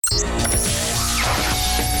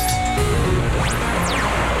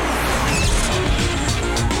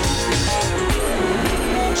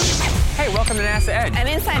NASA Edge. An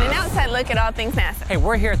inside and outside look at all things NASA. Hey,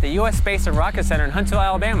 we're here at the U.S. Space and Rocket Center in Huntsville,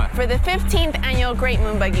 Alabama. For the 15th annual Great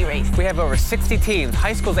Moon Buggy Race. We have over 60 teams,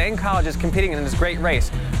 high schools and colleges competing in this great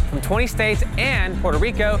race from 20 states and Puerto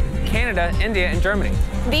Rico, Canada, India, and Germany.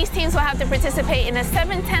 These teams will have to participate in a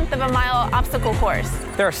 7/10 of a mile obstacle course.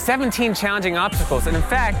 There are 17 challenging obstacles, and in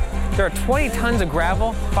fact, there are 20 tons of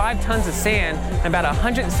gravel, 5 tons of sand, and about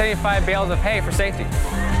 175 bales of hay for safety.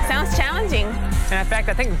 Sounds challenging. And in fact,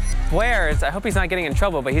 I think Blair I hope he's not getting in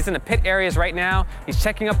trouble, but he's in the pit areas right now. He's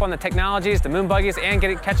checking up on the technologies, the moon buggies, and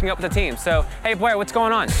catching up with the team. So, hey Blair, what's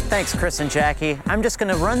going on? Thanks, Chris and Jackie. I'm just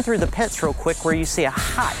gonna run through the pits real quick where you see a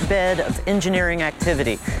hotbed of engineering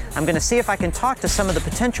activity. I'm gonna see if I can talk to some of the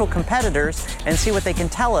potential competitors and see what they can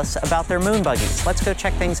tell us about their moon buggies. Let's go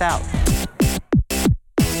check things out.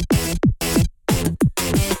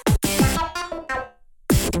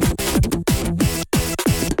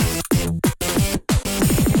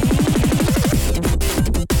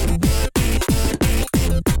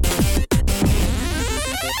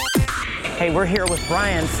 Hey, we're here with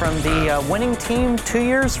Brian from the winning team, 2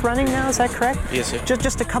 years running now, is that correct? Yes, sir.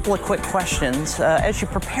 Just a couple of quick questions. As you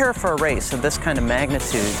prepare for a race of this kind of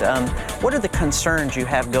magnitude, what are the concerns you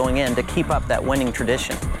have going in to keep up that winning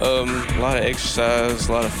tradition? A lot of exercise,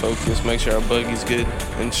 a lot of focus, make sure our buggy's good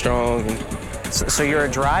and strong. So you're a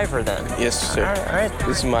driver then? Yes, sir. All right.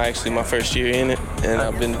 This is actually my first year in it, and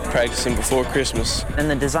I've been practicing before Christmas. And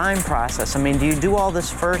the design process, I mean, do you do all this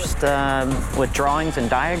first with drawings and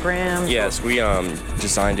diagrams? Yes, we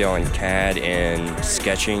designed it on CAD and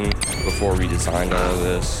sketching before we designed all of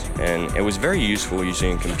this. And it was very useful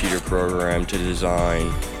using a computer program to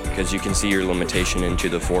design because you can see your limitation into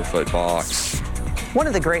the 4-foot box. One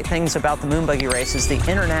of the great things about the Moon Buggy Race is the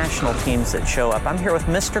international teams that show up. I'm here with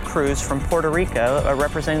Mr. Cruz from Puerto Rico,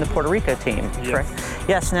 representing the Puerto Rico team, correct?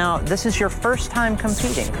 Yes, now this is your first time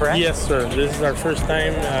competing, correct? Yes, sir. This is our first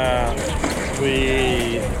time.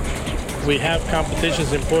 We have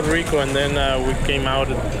competitions in Puerto Rico, and then we came out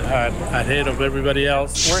ahead of everybody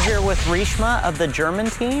else. We're here with Rishma of the German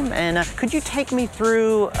team, and could you take me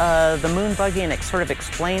through the Moon Buggy and sort of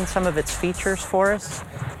explain some of its features for us?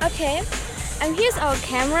 Okay. Here's our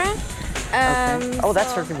camera. Okay. Oh,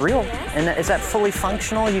 that's real. Yes. And is that fully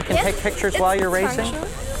functional? You can take pictures while you're racing?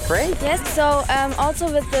 Great. Yes, so also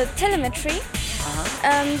with the telemetry.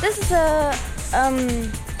 This is a,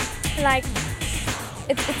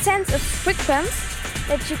 it sends a frequency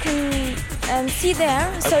that you can see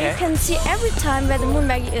there, so you can see every time where the moon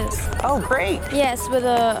buggy is. Oh, great! Yes, with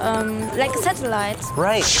a like a satellite.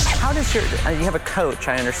 Right. How does you have a coach,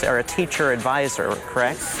 I understand, or a teacher advisor,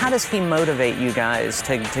 correct? How does he motivate you guys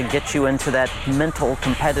to get you into that mental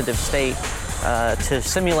competitive state to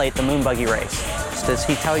simulate the moon buggy race? Does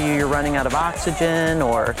he tell you you're running out of oxygen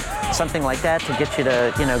or something like that to get you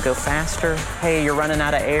to, go faster? Hey, you're running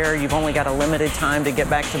out of air. You've only got a limited time to get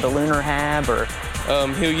back to the lunar hab, or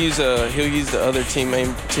he'll use the other team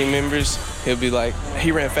members. He'll be like,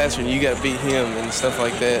 he ran faster and you got to beat him and stuff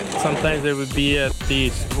like that. Sometimes they would be at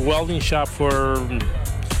the welding shop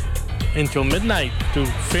until midnight to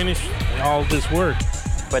finish all this work.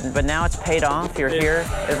 But now it's paid off. You're here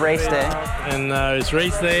at race day. And it's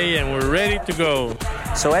race day and we're ready to go.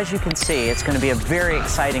 So as you can see, it's going to be a very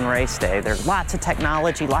exciting race day. There's lots of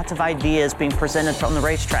technology, lots of ideas being presented on the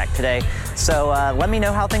racetrack today. So let me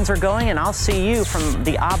know how things are going, and I'll see you from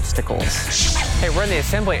the obstacles. Hey, we're in the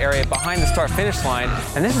assembly area behind the start-finish line,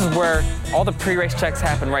 and this is where all the pre-race checks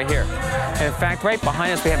happen right here. And in fact, right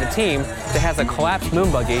behind us, we have a team that has a collapsed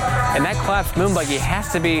moon buggy, and that collapsed moon buggy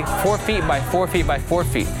has to be 4 feet by 4 feet by 4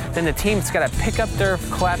 feet. Then the team's got to pick up their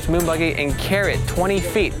collapsed moon buggy and carry it 20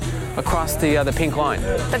 feet across the pink line.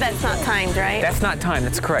 But that's not timed, right? That's not timed,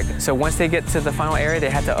 that's correct. So once they get to the final area, they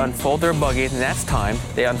have to unfold their buggy, and that's timed.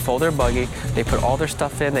 They unfold their buggy, they put all their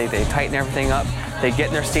stuff in, they tighten everything up, they get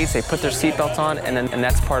in their seats, they put their seatbelts on, and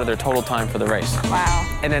that's part of their total time for the race.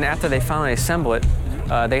 Wow. And then after they finally assemble it,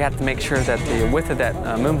 they have to make sure that the width of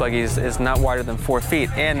that moon buggy is not wider than 4 feet,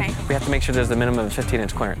 and we have to make sure there's a minimum of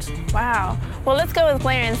 15-inch clearance. Wow. Well, let's go with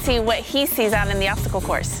Blair and see what he sees out in the obstacle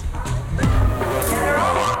course.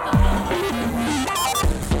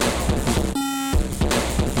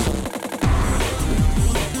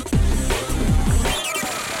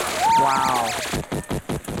 Wow.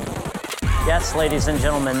 Yes, ladies and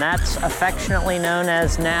gentlemen, that's affectionately known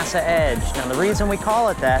as NASA Edge. Now, the reason we call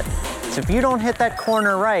it that is if you don't hit that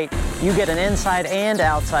corner right, you get an inside and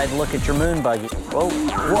outside look at your moon buggy. Whoa,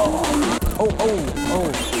 whoa,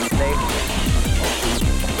 oh.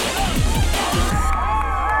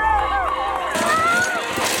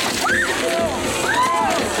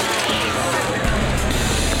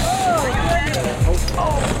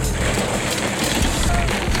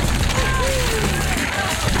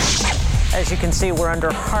 see we're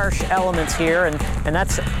under harsh elements here, and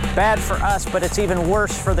that's bad for us, but it's even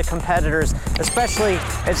worse for the competitors, especially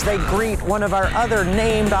as they greet one of our other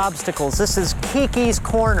named obstacles. This is Kiki's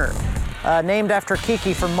Corner, named after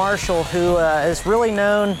Kiki from Marshall, who is really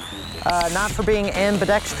known not for being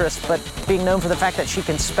ambidextrous, but being known for the fact that she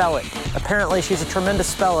can spell it. Apparently, she's a tremendous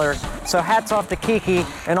speller, so hats off to Kiki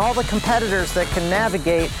and all the competitors that can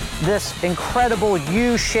navigate this incredible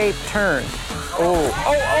U-shaped turn.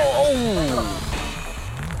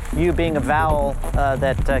 U being a vowel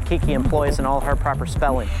that Kiki employs in all her proper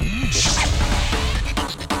spelling.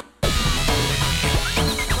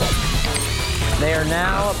 They are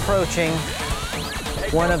now approaching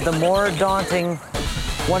one of the more daunting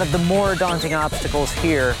obstacles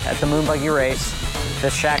here at the Moon Buggy Race, the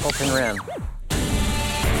Shackleton Rim.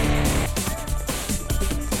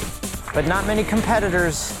 But not many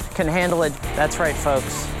competitors can handle it. That's right,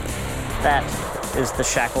 folks. That is the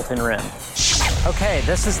Shackleton Rim. Okay,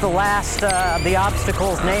 this is the last of the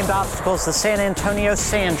obstacles, named obstacles, the San Antonio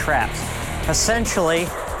Sand Traps. Essentially,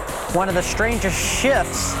 one of the strangest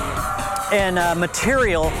shifts in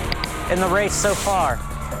material in the race so far.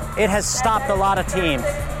 It has stopped a lot of teams.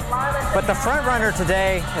 But the front runner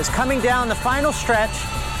today is coming down the final stretch,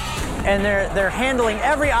 and they're handling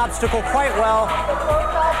every obstacle quite well.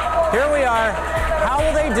 Here we are. How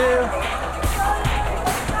will they do?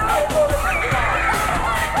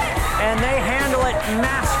 And they handle it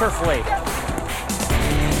masterfully.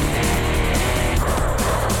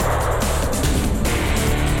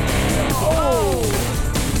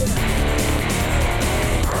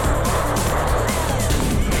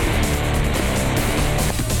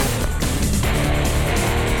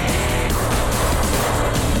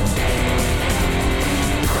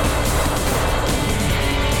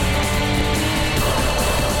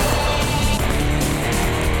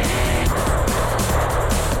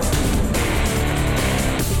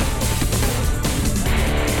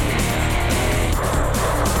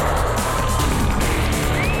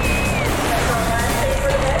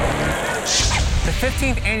 The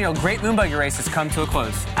 15th annual Great Moon Buggy Race has come to a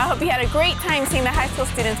close. I hope you had a great time seeing the high school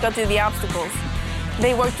students go through the obstacles.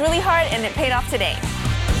 They worked really hard and it paid off today.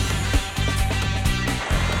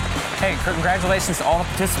 Hey, congratulations to all the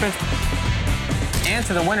participants and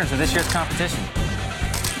to the winners of this year's competition.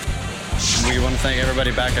 We want to thank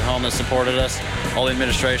everybody back at home that supported us, all the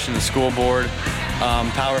administration, the school board,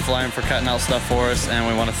 Power Flying for cutting out stuff for us, and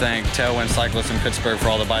we want to thank Tailwind Cyclists in Pittsburgh for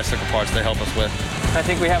all the bicycle parts they help us with. I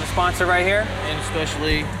think we have a sponsor right here. And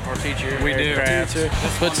especially our teacher, We Eric do.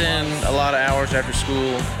 Kraft, puts in a lot of hours after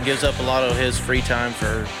school, gives up a lot of his free time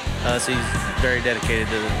for us. He's very dedicated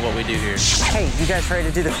to what we do here. Hey, you guys ready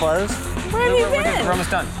to do the close? Where have you been? We're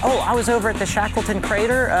almost done. Oh, I was over at the Shackleton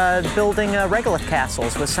Crater building regolith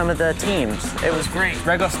castles with some of the teams. It was Great.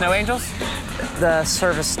 Regolith Snow Angels? the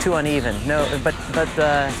service too uneven. No, but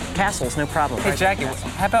castles, no problem. Hey, Jackie,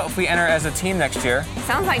 how about if we enter as a team next year?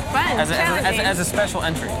 Sounds like fun. As a special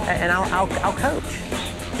entry. And I'll coach.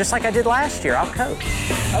 Just like I did last year, I'll coach.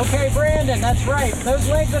 Okay, Brandon, that's right. Those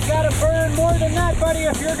legs have got to burn more than that, buddy.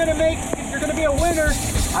 If you're gonna be a winner,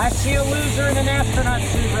 I see a loser in an astronaut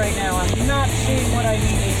suit right now. I'm not seeing what I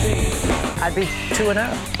need to see. I'd be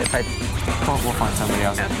 2-0 if I. We'll find somebody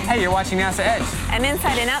else. Okay. Hey, you're watching NASA Edge. An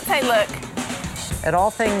inside and outside look. At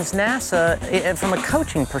all things NASA, from a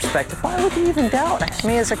coaching perspective, why would you even doubt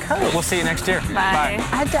me as a coach? We'll see you next year. Bye.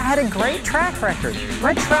 I had a great track record.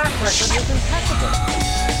 My track record was impeccable.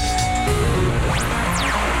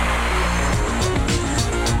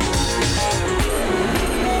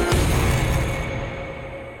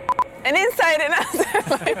 An inside and outside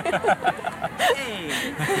look.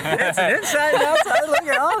 It's an inside and outside look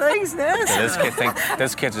at all things NASA.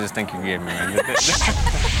 Those kids just think you're giving me.